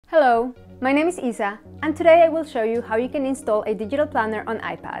Hello, my name is Isa, and today I will show you how you can install a digital planner on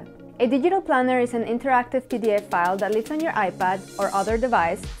iPad. A digital planner is an interactive PDF file that lives on your iPad or other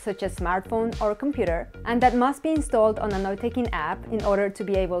device, such as smartphone or computer, and that must be installed on a note-taking app in order to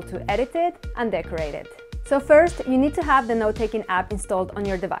be able to edit it and decorate it. So first, you need to have the note-taking app installed on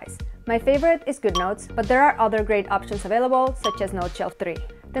your device. My favorite is GoodNotes, but there are other great options available, such as NoteShelf 3.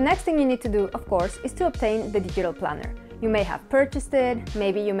 The next thing you need to do, of course, is to obtain the digital planner. You may have purchased it,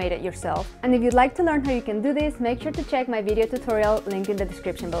 maybe you made it yourself, and if you'd like to learn how you can do this, make sure to check my video tutorial linked in the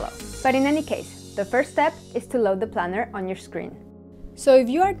description below. But in any case, the first step is to load the planner on your screen. So if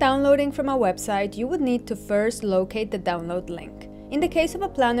you are downloading from a website, you would need to first locate the download link. In the case of a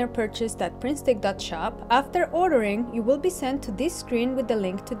planner purchased at printstick.shop, after ordering, you will be sent to this screen with the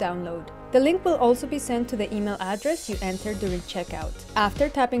link to download. The link will also be sent to the email address you entered during checkout. After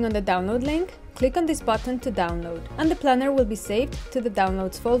tapping on the download link, click on this button to download, and the planner will be saved to the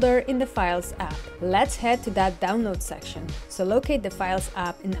Downloads folder in the Files app. Let's head to that download section. So locate the Files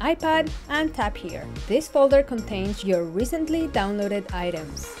app in iPad and tap here. This folder contains your recently downloaded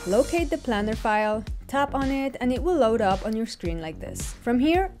items. Locate the planner file, tap on it, and it will load up on your screen like this. From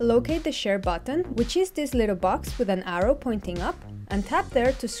here, locate the Share button, which is this little box with an arrow pointing up, and tap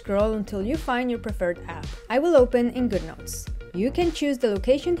there to scroll until you find your preferred app. I will open in GoodNotes. You can choose the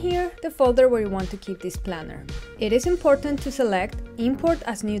location here, the folder where you want to keep this planner. It is important to select Import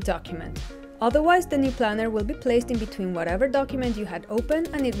as New Document. Otherwise, the new planner will be placed in between whatever document you had opened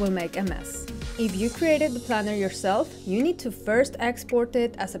and it will make a mess. If you created the planner yourself, you need to first export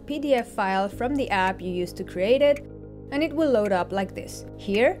it as a PDF file from the app you used to create it, and it will load up like this.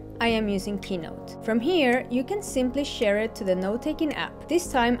 Here, I am using Keynote. From here, you can simply share it to the note-taking app. This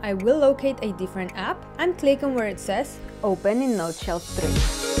time, I will locate a different app and click on where it says Open in NoteShelf 3.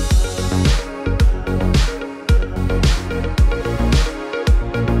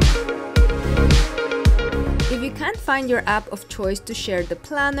 If you can't find your app of choice to share the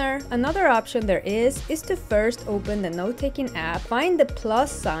planner, another option there is to first open the note-taking app, find the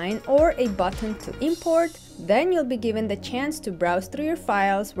plus sign or a button to import, then you'll be given the chance to browse through your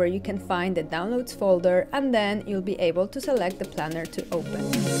files where you can find the Downloads folder, and then you'll be able to select the planner to open.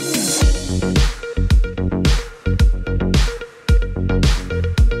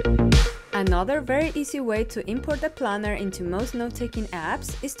 Another very easy way to import the planner into most note-taking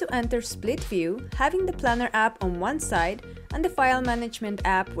apps is to enter split view, having the planner app on one side and the file management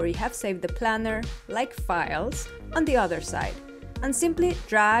app where you have saved the planner, like Files, on the other side, and simply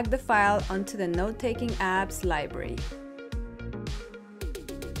drag the file onto the note-taking app's library.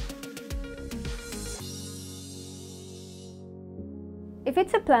 If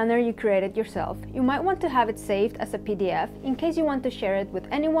it's a planner you created yourself, you might want to have it saved as a PDF in case you want to share it with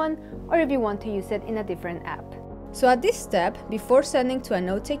anyone or if you want to use it in a different app. So at this step, before sending to a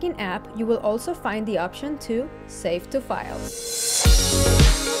note-taking app, you will also find the option to Save to Files.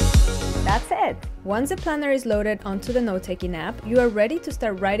 That's it! Once the planner is loaded onto the note-taking app, you are ready to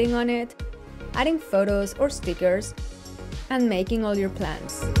start writing on it, adding photos or stickers, and making all your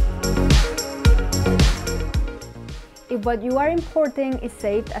plans. If what you are importing is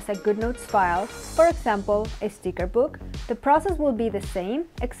saved as a GoodNotes file, for example, a sticker book, the process will be the same,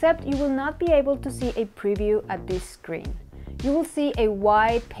 except you will not be able to see a preview at this screen. You will see a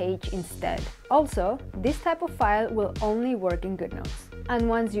wide page instead. Also, this type of file will only work in GoodNotes. And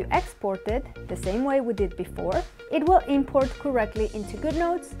once you export it, the same way we did before, it will import correctly into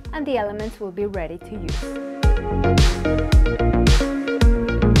GoodNotes and the elements will be ready to use.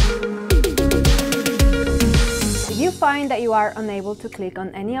 If you find that you are unable to click on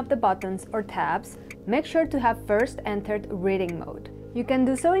any of the buttons or tabs, make sure to have first entered reading mode. You can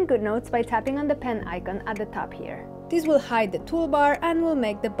do so in GoodNotes by tapping on the pen icon at the top here. This will hide the toolbar and will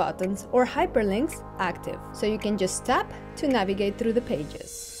make the buttons or hyperlinks active, so you can just tap to navigate through the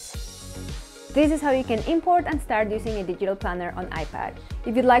pages. This is how you can import and start using a digital planner on iPad.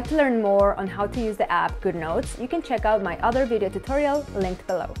 If you'd like to learn more on how to use the app GoodNotes, you can check out my other video tutorial linked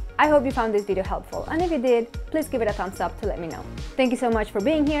below. I hope you found this video helpful, and if you did, please give it a thumbs up to let me know. Thank you so much for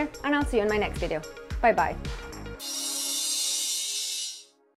being here, and I'll see you in my next video. Bye bye!